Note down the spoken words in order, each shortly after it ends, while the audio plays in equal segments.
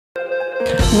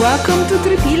Welcome to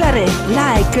Tripilare!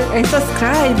 Like and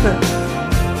subscribe!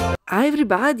 Hi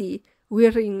everybody!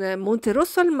 We're in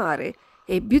Monterosso al Mare,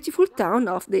 a beautiful town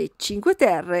of the Cinque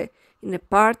Terre, in a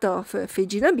part of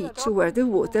Fegina beach where the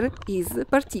water is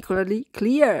particularly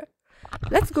clear.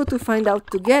 Let's go to find out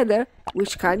together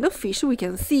which kind of fish we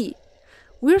can see.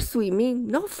 We're swimming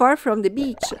not far from the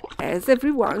beach, as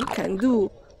everyone can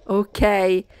do.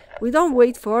 Okay, we don't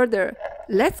wait further.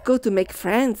 Let's go to make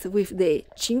friends with the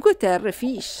Cinque Terre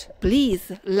fish.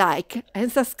 Please like and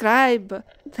subscribe.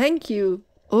 Thank you.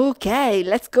 Okay,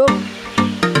 let's go.